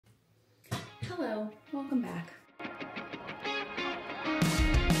Hello, welcome back.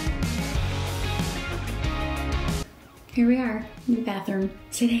 Here we are in the bathroom.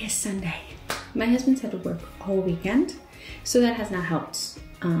 Today is Sunday. My husband's had to work all weekend, so that has not helped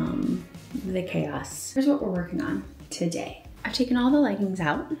the chaos. Here's what we're working on today. I've taken all the leggings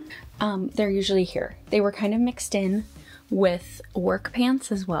out. They're usually here. They were kind of mixed in with work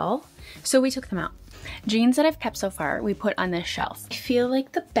pants as well, so we took them out. Jeans that I've kept so far, we put on this shelf. I feel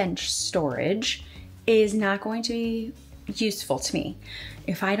like the bench storage is not going to be useful to me.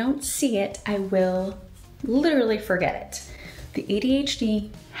 If I don't see it, I will literally forget it. The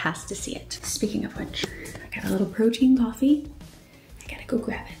ADHD has to see it. Speaking of which, I got a little protein coffee. I gotta go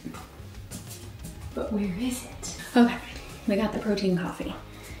grab it. But where is it? Okay, we got the protein coffee.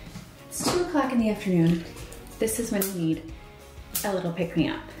 It's 2 o'clock in the afternoon. This is when I need a little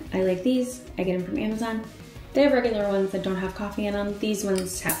pick-me-up. I like these, I get them from Amazon. They have regular ones that don't have coffee in them. These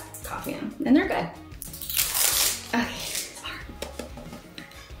ones have coffee in them, and they're good. Okay,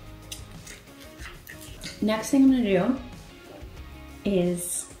 next thing I'm gonna do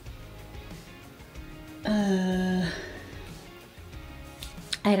is, I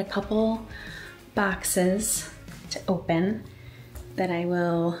had a couple boxes to open that I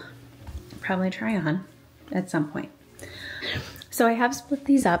will probably try on at some point. So I have split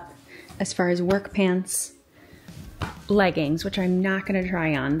these up as far as work pants, leggings, which I'm not gonna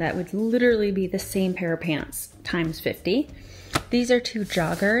try on. That would literally be the same pair of pants times 50. These are 2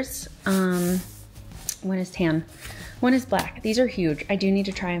 joggers. One is tan, one is black. These are huge. I do need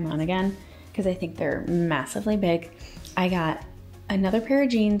to try them on again because I think they're massively big. I got another pair of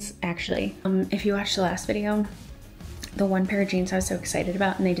jeans, actually. If you watched the last video, the one pair of jeans I was so excited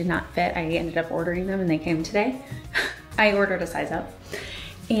about and they did not fit, I ended up ordering them and they came today. I ordered a size up.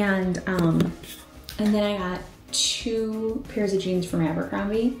 And then I got 2 pairs of jeans from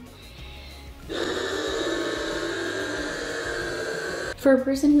Abercrombie. For a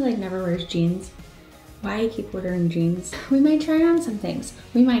person who like never wears jeans, why I keep ordering jeans? We might try on some things.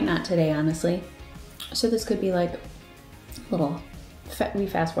 We might not today, honestly. So this could be like a little, we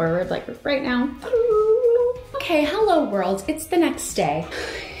fast forward like right now. Okay, hello world, it's the next day.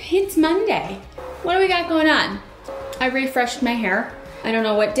 It's Monday. What do we got going on? I refreshed my hair. I don't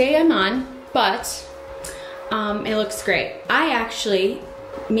know what day I'm on, but it looks great. I actually,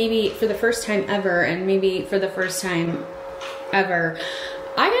 maybe for the first time ever, and maybe for the first time ever,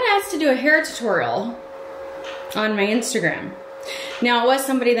 I got asked to do a hair tutorial on my Instagram. Now, it was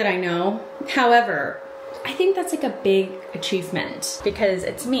somebody that I know. However, I think that's like a big achievement because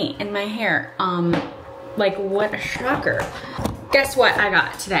it's me and my hair. Like, what a shocker. Guess what I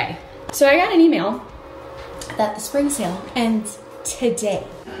got today? So I got an email that the spring sale ends today.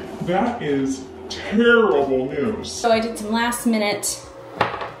 That is terrible news. So I did some last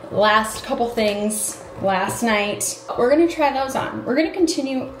couple things last night. We're gonna try those on. We're gonna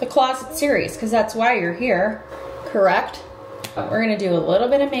continue the closet series because that's why you're here, correct? We're gonna do a little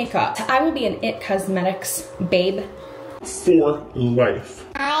bit of makeup. I will be an IT Cosmetics babe. For life.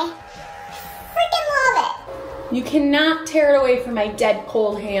 I freaking love it. You cannot tear it away from my dead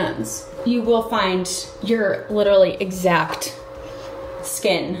cold hands. You will find your literally exact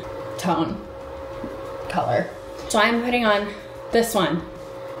skin tone color. So I'm putting on this one.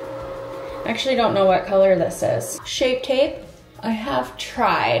 I actually don't know what color this is. Shape Tape. I have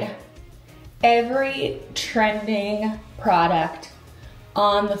tried every trending product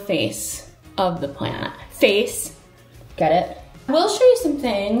on the face of the planet. Face, get it? We'll show you some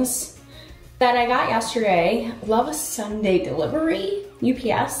things that I got yesterday. Love a Sunday delivery.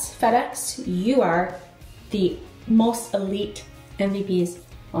 UPS, FedEx, you are the most elite MVPs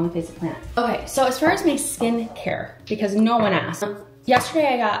on the face of the planet. Okay, so as far as my skincare, because no one asked,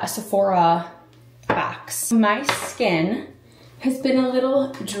 yesterday I got a Sephora box. My skin has been a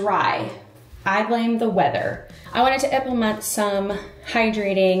little dry. I blame the weather. I wanted to implement some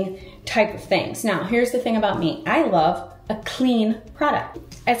hydrating type of things. Now, here's the thing about me. I love a clean product.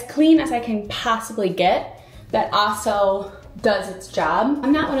 As clean as I can possibly get, that also does its job.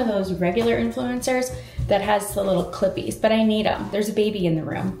 I'm not one of those regular influencers that has the little clippies, but I need them. There's a baby in the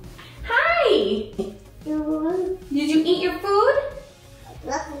room. Hi! Did you eat your food?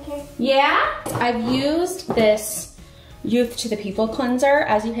 Okay. Yeah? I've used this Youth to the People cleanser.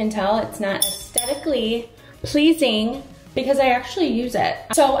 As you can tell, it's not aesthetically pleasing because I actually use it.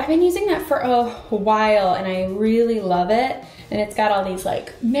 So I've been using that for a while and I really love it. And it's got all these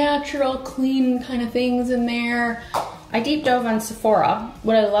like natural, clean kind of things in there. I deep dove on Sephora.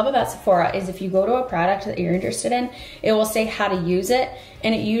 What I love about Sephora is if you go to a product that you're interested in, it will say how to use it.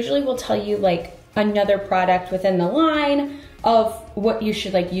 And it usually will tell you like another product within the line of what you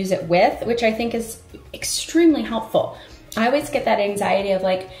should like use it with, which I think is extremely helpful. I always get that anxiety of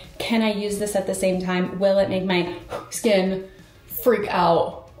like, can I use this at the same time? Will it make my skin freak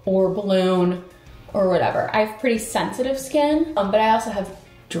out or balloon or whatever? I have pretty sensitive skin, but I also have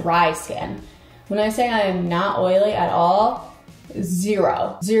dry skin. When I say I am not oily at all,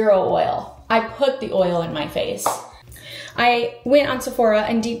 zero oil. I put the oil in my face. I went on Sephora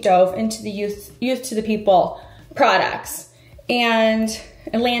and deep dove into the Youth to the People products, and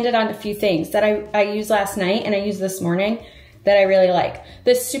I landed on a few things that I used last night and I used this morning that I really like.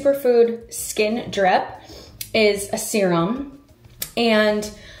 This Superfood Skin Drip is a serum, and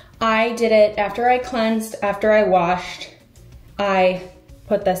I did it after I cleansed, after I washed. I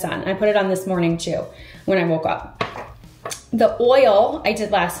put this on. I put it on this morning too when I woke up. The oil I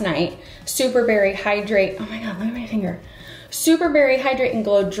did last night, Super Berry Hydrate. Oh my God, look at my finger. Super Berry Hydrate and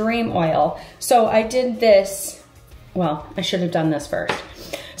Glow Dream Oil. So I did this, well, I should have done this first.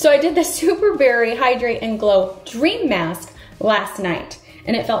 So I did the Super Berry Hydrate and Glow Dream Mask last night,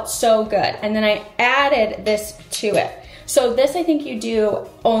 and it felt so good. And then I added this to it. So this I think you do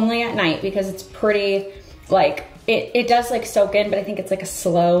only at night because it's pretty, like, it does like soak in, but I think it's like a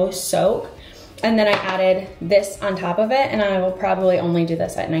slow soak. And then I added this on top of it, and I will probably only do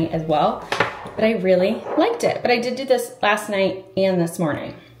this at night as well. But I really liked it. But I did do this last night and this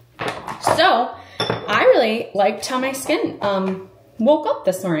morning. So I really liked how my skin woke up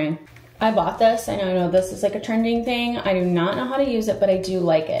this morning. I bought this. I know this is like a trending thing. I do not know how to use it, but I do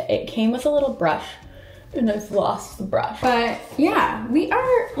like it. It came with a little brush, and I've lost the brush. But yeah, we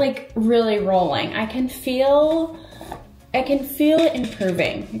are like really rolling. I can feel it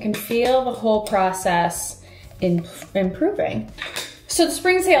improving. I can feel the whole process improving. So the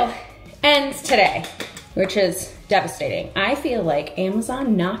spring sale ends today, which is devastating. I feel like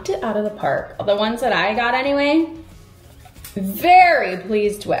Amazon knocked it out of the park. The ones that I got anyway, very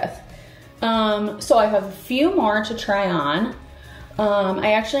pleased with. So I have a few more to try on.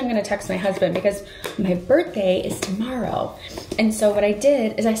 I actually am gonna text my husband because my birthday is tomorrow. And so what I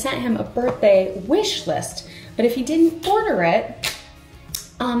did is I sent him a birthday wish list, but if he didn't order it,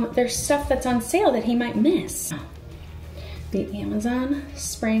 there's stuff that's on sale that he might miss. The Amazon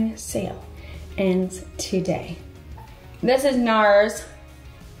spring sale ends today. This is NARS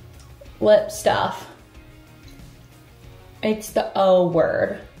lip stuff. It's the O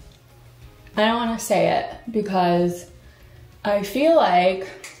word. I don't want to say it because I feel like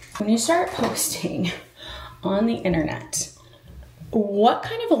when you start posting on the internet, what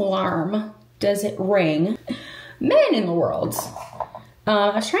kind of alarm does it ring men in the world?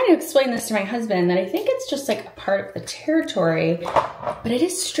 I was trying to explain this to my husband that I think it's just like a part of the territory, but it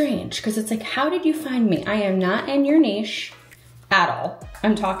is strange because it's like, how did you find me? I am not in your niche at all.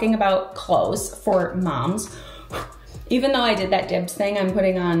 I'm talking about clothes for moms. Even though I did that Dibs thing, I'm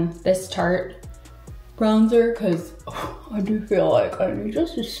putting on this Tarte bronzer because I do feel like I need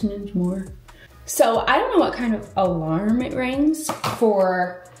just a smidge more. So I don't know what kind of alarm it rings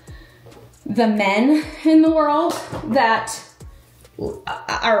for the men in the world that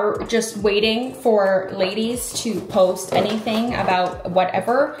are just waiting for ladies to post anything about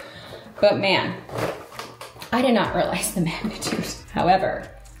whatever. But man, I did not realize the magnitude. However,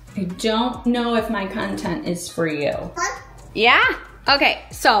 I don't know if my content is for you. Yeah? Okay,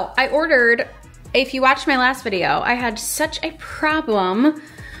 so I ordered, if you watched my last video, I had such a problem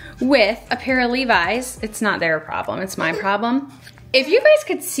with a pair of Levi's. It's not their problem, it's my problem. If you guys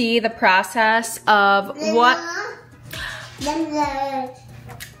could see the process of what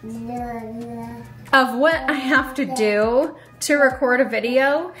I have to do to record a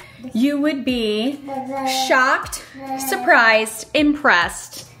video, you would be shocked, surprised,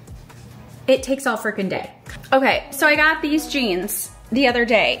 impressed. It takes all freaking day. Okay, so I got these jeans the other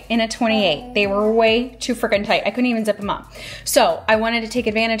day in a 28. They were way too freaking tight. I couldn't even zip them up. So I wanted to take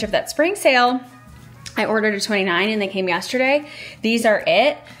advantage of that spring sale. I ordered a 29 and they came yesterday. These are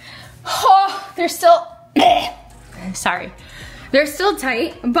it. Oh, they're still, sorry. They're still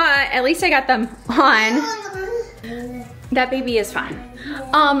tight, but at least I got them on. That baby is fine.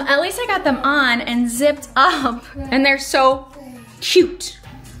 At least I got them on and zipped up, and they're so cute.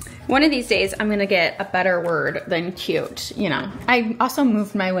 One of these days, I'm gonna get a better word than cute, you know. I also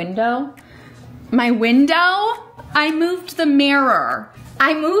moved my window. My window? I moved the mirror.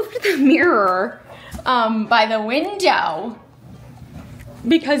 I moved the mirror by the window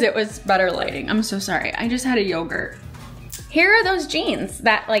because it was better lighting. I'm so sorry. I just had a yogurt. Here are those jeans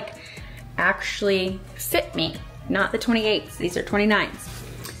that like actually fit me. Not the 28s, these are 29s.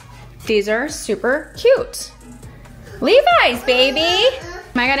 These are super cute. Levi's, baby.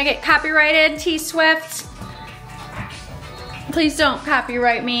 Am I gonna get copyrighted, T Swift? Please don't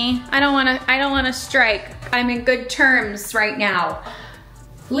copyright me. I don't wanna strike. I'm in good terms right now.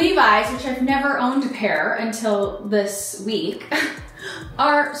 Levi's, which I've never owned a pair until this week,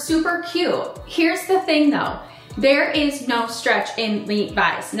 are super cute. Here's the thing though. There is no stretch in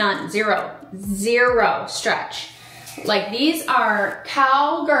Levi's, none, zero stretch. Like these are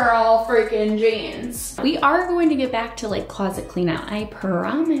cowgirl freaking jeans. We are going to get back to like closet clean out, I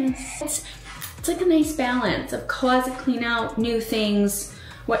promise. It's like a nice balance of closet clean out, new things,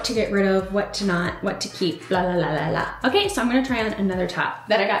 what to get rid of, what to not, what to keep, blah, blah, blah, blah, blah. Okay, so I'm gonna try on another top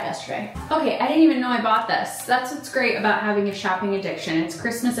that I got yesterday. Okay, I didn't even know I bought this. That's what's great about having a shopping addiction. It's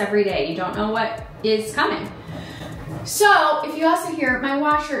Christmas every day. You don't know what is coming. So, if you also hear, my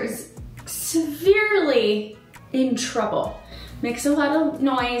washer is severely in trouble. Makes a lot of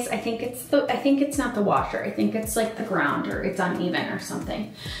noise. I think it's not the washer. I think it's like the ground or it's uneven or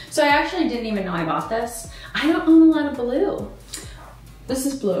something. So I actually didn't even know I bought this. I don't own a lot of blue. This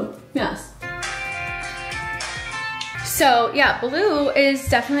is blue, yes. So yeah, blue is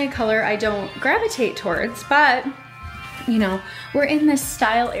definitely a color I don't gravitate towards, but you know, we're in this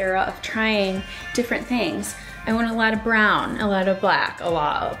style era of trying different things. I want a lot of brown, a lot of black, a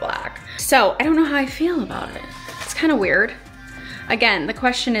lot of black. So I don't know how I feel about it. It's kind of weird. Again, the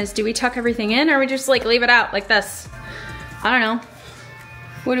question is, do we tuck everything in or we just like leave it out like this? I don't know.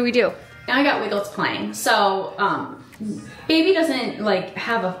 What do we do? I got Wiggles playing. So baby doesn't like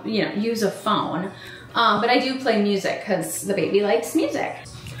have a, you know, use a phone. But I do play music because the baby likes music.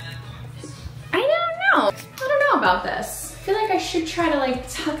 I don't know about this. I feel like I should try to like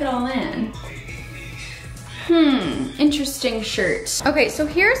tuck it all in. Interesting shirt. Okay, so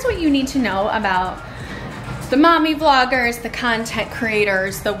here's what you need to know about the mommy vloggers, the content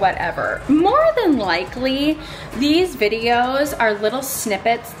creators, the whatever. More than likely, these videos are little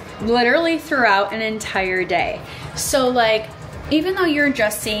snippets literally throughout an entire day. So like, even though you're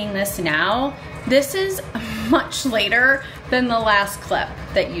just seeing this now, this is much later than the last clip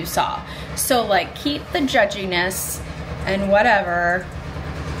that you saw. So like, keep the judginess and whatever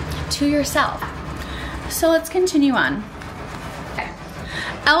to yourself. So let's continue on. Okay.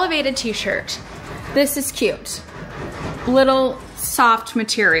 Elevated t-shirt. This is cute. Little soft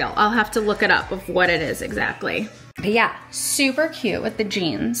material. I'll have to look it up of what it is exactly. But yeah, super cute with the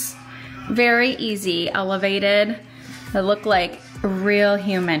jeans. Very easy, elevated. They look like a real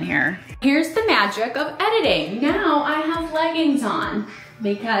human here. Here's the magic of editing. Now I have leggings on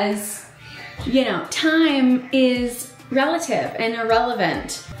because, you know, time is relative and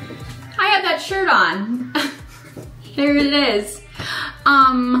irrelevant. I have that shirt on. There it is.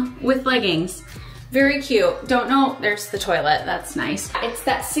 With leggings. Very cute. Don't know, there's the toilet, that's nice. It's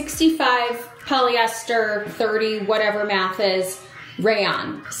that 65 polyester, 30 whatever math is,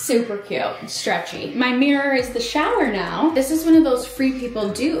 rayon. Super cute, stretchy. My mirror is the shower now. This is one of those free people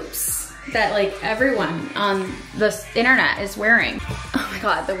dupes that like everyone on the internet is wearing. Oh my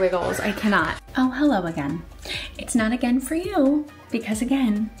God, the Wiggles, I cannot. Oh, hello again. It's not again for you, because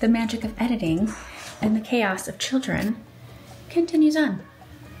again, the magic of editing and the chaos of children continues on.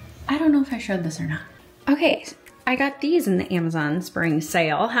 I don't know if I showed this or not. Okay, I got these in the Amazon spring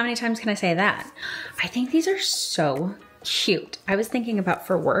sale. How many times can I say that? I think these are so cute. I was thinking about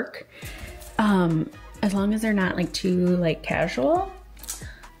for work, as long as they're not like too like casual.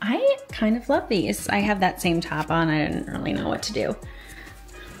 I kind of love these. I have that same top on. I didn't really know what to do.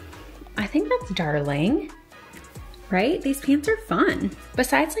 I think that's darling, right? These pants are fun.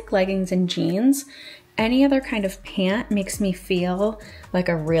 Besides like leggings and jeans, any other kind of pant makes me feel like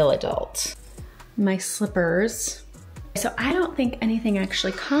a real adult. My slippers. So I don't think anything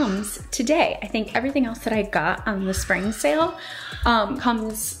actually comes today. I think everything else that I got on the spring sale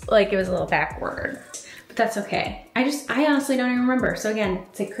comes like it was a little backward, but that's okay. I honestly don't even remember. So again,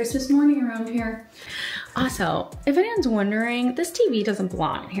 it's like Christmas morning around here. Also, if anyone's wondering, this TV doesn't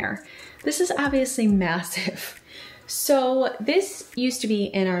belong in here. This is obviously massive. So this used to be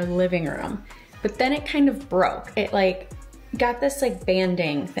in our living room, but then it kind of broke. It like got this like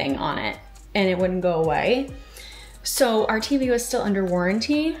banding thing on it and it wouldn't go away. So our TV was still under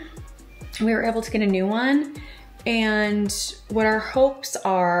warranty. We were able to get a new one. And what our hopes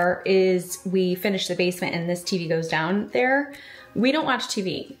are is we finish the basement and this TV goes down there. We don't watch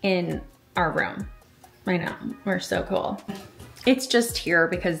TV in our room. I know, we're so cool. It's just here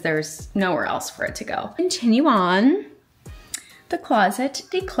because there's nowhere else for it to go. Continue on. The closet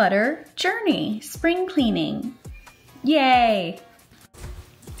declutter journey, spring cleaning. Yay.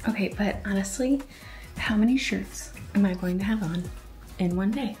 Okay, but honestly, how many shirts am I going to have on in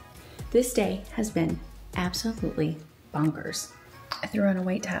one day? This day has been absolutely bonkers. I threw on a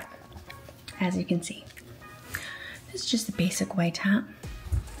white top, as you can see. It's just a basic white top.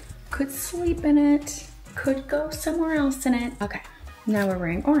 Could sleep in it, could go somewhere else in it. Okay, now we're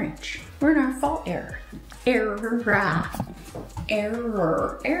wearing orange. We're in our fall era. Era.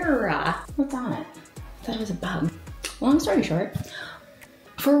 What's on it? I thought it was a bug. Long story short,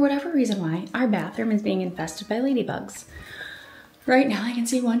 for whatever reason why, our bathroom is being infested by ladybugs. Right now I can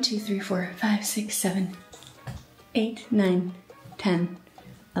see 1, 2, 3, 4, 5, 6, 7, 8, 9, 10,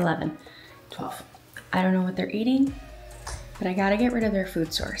 11, 12. I don't know what they're eating, but I gotta get rid of their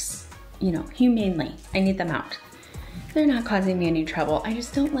food source. You know, humanely, I need them out. They're not causing me any trouble. I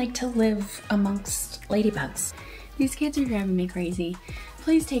just don't like to live amongst ladybugs. These kids are driving me crazy.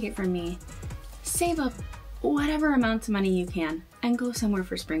 Please take it from me. Save up whatever amounts of money you can and go somewhere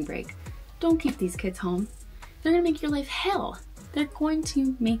for spring break. Don't keep these kids home. They're gonna make your life hell. They're going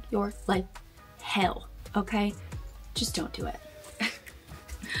to make your life hell, okay? Just don't do it.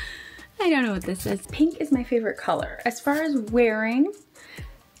 I don't know what this is. Pink is my favorite color. As far as wearing,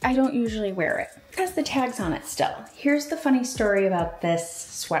 I don't usually wear it. It has the tags on it still. Here's the funny story about this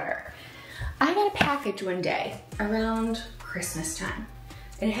sweater. I got a package one day around Christmas time,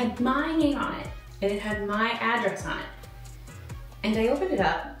 and it had my name on it, and it had my address on it. And I opened it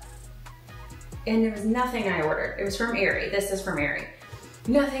up, and there was nothing I ordered. It was from Aerie. This is from Aerie.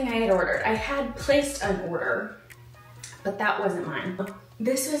 Nothing I had ordered. I had placed an order, but that wasn't mine.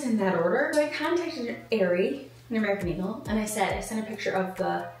 This was in that order. So I contacted Aerie, an American Eagle, and I sent a picture of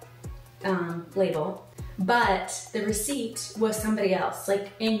the label, but the receipt was somebody else, like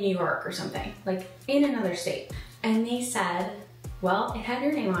in New York or something, like in another state. And they said, well, it had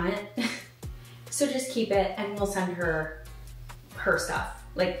your name on it, so just keep it and we'll send her stuff,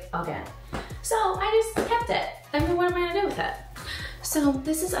 like again. So I just kept it. I mean, what am I gonna do with it? So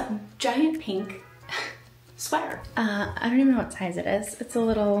this is a giant pink sweater. I don't even know what size it is.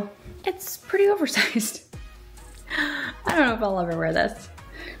 It's pretty oversized. I don't know if I'll ever wear this.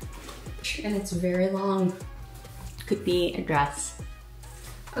 And it's very long. Could be a dress.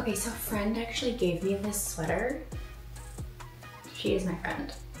 Okay, so a friend actually gave me this sweater. She is my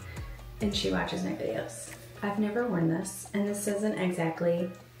friend, and she watches my videos. I've never worn this, and this isn't exactly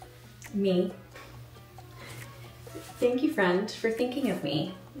me. Thank you, friend, for thinking of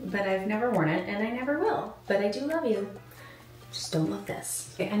me, but I've never worn it, and I never will. But I do love you. Just don't love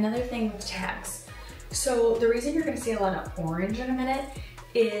this. Okay, another thing with tags. So the reason you're gonna see a lot of orange in a minute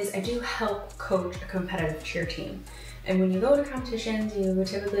is I do help coach a competitive cheer team. And when you go to competitions, you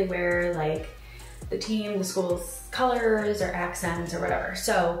typically wear like the school's colors or accents or whatever.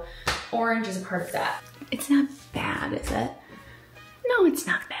 So orange is a part of that. It's not bad, is it? No, it's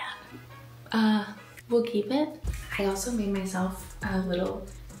not bad. We'll keep it. I also made myself a little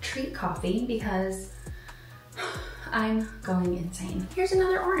treat coffee because I'm going insane. Here's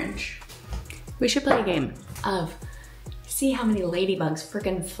another orange. We should play a game of see how many ladybugs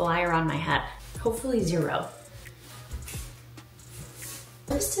freaking fly around my head. Hopefully 0.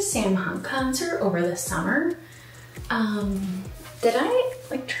 I went to Sam Hunt concert over the summer. Did I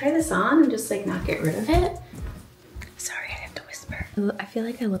like try this on and just like not get rid of it? Sorry, I have to whisper. I feel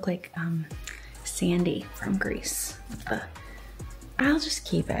like I look like Sandy from Grease. I'll just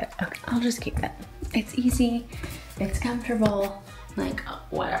keep it. Okay, I'll just keep it. It's easy, it's comfortable, like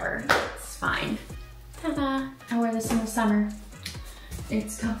whatever, it's fine. Ta-da! I wear this in the summer.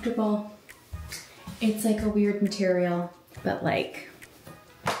 It's comfortable. It's like a weird material, but like,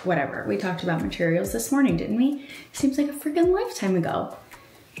 whatever. We talked about materials this morning, didn't we? Seems like a freaking lifetime ago.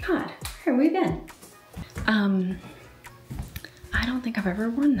 God, where have we been? I don't think I've ever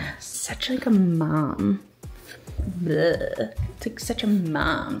worn this. Such like a mom. Blech. It's like such a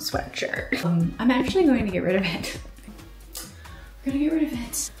mom sweatshirt. I'm actually going to get rid of it. We're gonna get rid of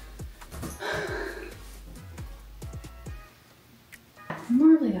it. I'm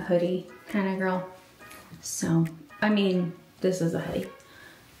more of like a hoodie kind of girl. So, I mean, this is a hoodie.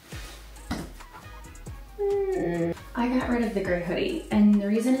 I got rid of the gray hoodie, and the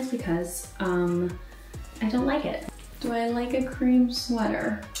reason is because I don't like it. Do I like a cream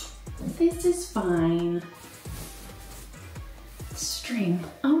sweater? This is fine. String.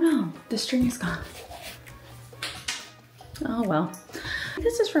 Oh no, the string is gone. Oh well.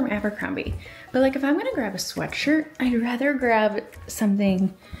 This is from Abercrombie. But like if I'm gonna grab a sweatshirt, I'd rather grab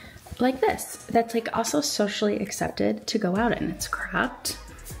something like this that's like also socially accepted to go out in. It's cropped,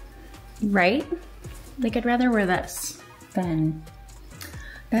 right? Like I'd rather wear this than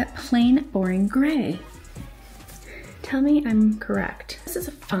that plain boring gray. Tell me I'm correct. This is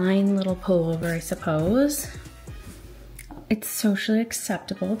a fine little pullover, I suppose. It's socially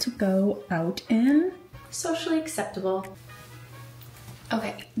acceptable to go out in. Socially acceptable.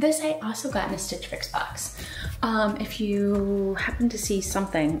 Okay, this I also got in a Stitch Fix box. If you happen to see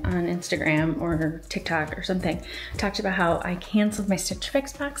something on Instagram or TikTok or something, I talked about how I canceled my Stitch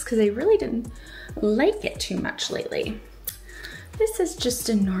Fix box because I really didn't like it too much lately. This is just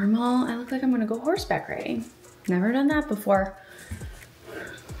a normal, I look like I'm gonna go horseback riding. Never done that before.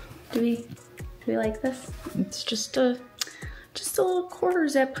 Do we like this? It's just a little quarter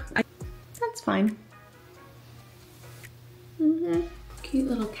zip. That's fine. Cute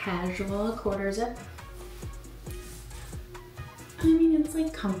little casual quarter zip. I mean, it's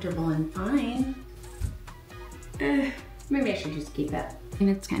like comfortable and fine. Maybe I should just keep it. And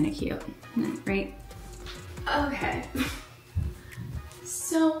it's kind of cute, right? Okay.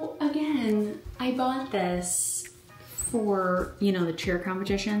 So again, I bought this for, you know, the cheer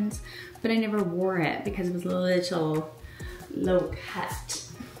competitions, but I never wore it because it was a little low cut.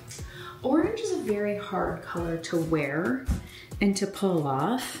 Orange is a very hard color to wear and to pull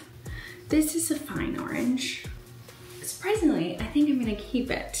off. This is a fine orange. Surprisingly, I think I'm gonna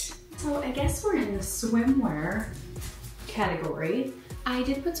keep it. So I guess we're in the swimwear category. I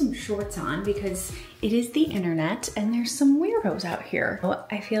did put some shorts on because it is the internet and there's some weirdos out here.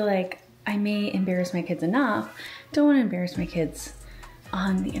 I feel like I may embarrass my kids enough. Don't wanna embarrass my kids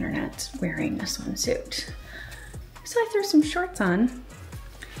on the internet wearing a swimsuit. So I threw some shorts on.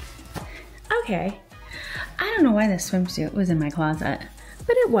 Okay, I don't know why this swimsuit was in my closet,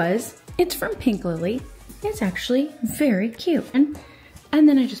 but it was. It's from Pink Lily. It's actually very cute. And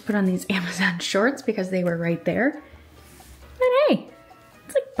then I just put on these Amazon shorts because they were right there. And hey,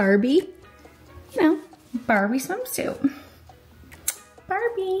 it's like Barbie, you know, Barbie swimsuit.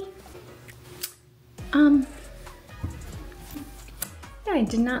 Barbie. Yeah, I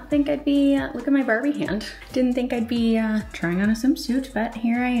did not think I'd be, look at my Barbie hand. Didn't think I'd be trying on a swimsuit, but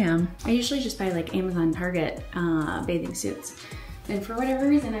here I am. I usually just buy like Amazon, Target bathing suits. And for whatever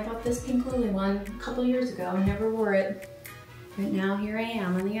reason, I bought this Pink Lily one a couple years ago and never wore it. But now here I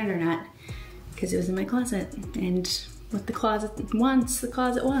am on the internet because it was in my closet. And what the closet wants, the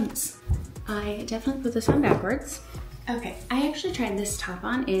closet wants. I definitely put this on backwards. Okay, I actually tried this top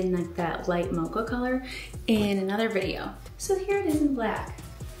on in like that light mocha color in another video. So here it is in black.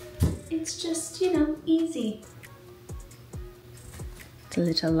 It's just, you know, easy. It's a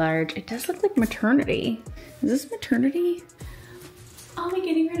little large. It does look like maternity. Is this maternity? I'll be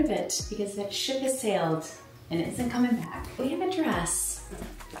getting rid of it because that ship has sailed and it isn't coming back. We have a dress.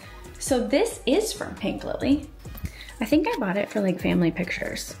 So this is from Pink Lily. I think I bought it for like family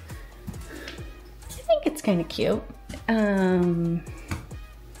pictures. I think it's kind of cute. I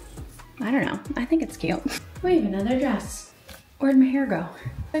don't know. I think it's cute. We have another dress. Where'd my hair go?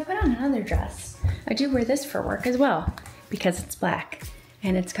 I put on another dress. I do wear this for work as well because it's black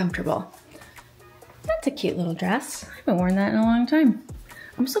and it's comfortable. That's a cute little dress. I haven't worn that in a long time.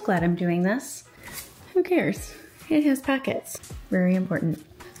 I'm so glad I'm doing this. Who cares? It has pockets. Very important.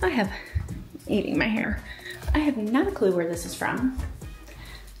 Eating my hair. I have not a clue where this is from.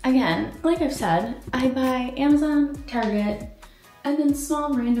 Again, like I've said, I buy Amazon, Target, and then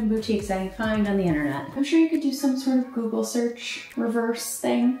small random boutiques I find on the internet. I'm sure you could do some sort of Google search reverse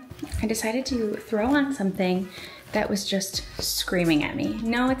thing. I decided to throw on something that was just screaming at me.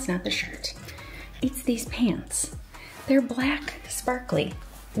 No, it's not the shirt. It's these pants. They're black, sparkly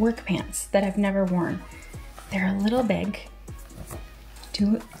work pants that I've never worn. They're a little big.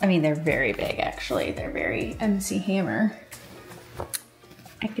 They're very big actually. They're very MC Hammer.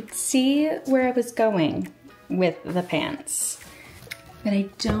 I could see where I was going with the pants, but I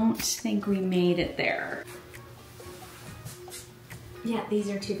don't think we made it there. Yeah,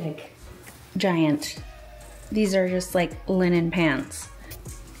 these are too big. Giant. These are just like linen pants.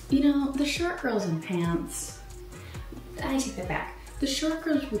 You know, the short girls in pants, I take that back. The short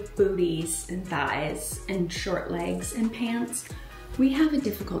girls with booties and thighs and short legs and pants, we have a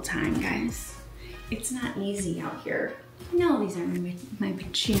difficult time, guys. It's not easy out here. No, these aren't my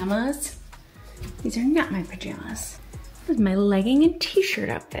pajamas. These are not my pajamas. This is my legging and t-shirt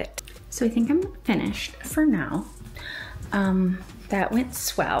outfit. So I think I'm finished for now. That went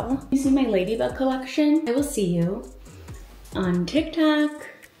swell. You see my ladybug collection? I will see you on TikTok,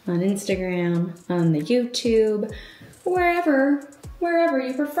 on Instagram, on the YouTube, wherever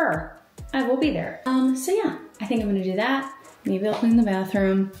you prefer. I will be there. So yeah, I think I'm gonna do that. Maybe I'll clean the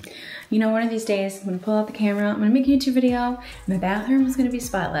bathroom. You know, one of these days, I'm gonna pull out the camera, I'm gonna make a YouTube video, and my bathroom is gonna be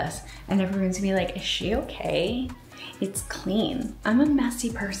spotless, and everyone's gonna be like, is she okay? It's clean. I'm a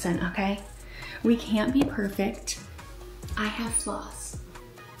messy person, okay? We can't be perfect. I have flaws.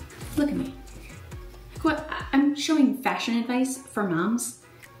 Look at me. What? I'm showing fashion advice for moms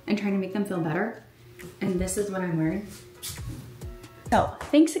and trying to make them feel better, and this is what I'm wearing. So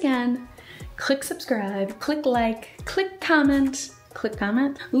thanks again. Click subscribe, click like, click comment,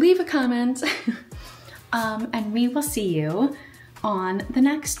 leave a comment. And we will see you on the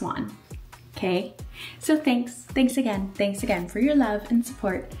next one. Okay? So thanks again for your love and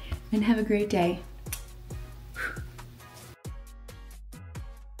support, and have a great day.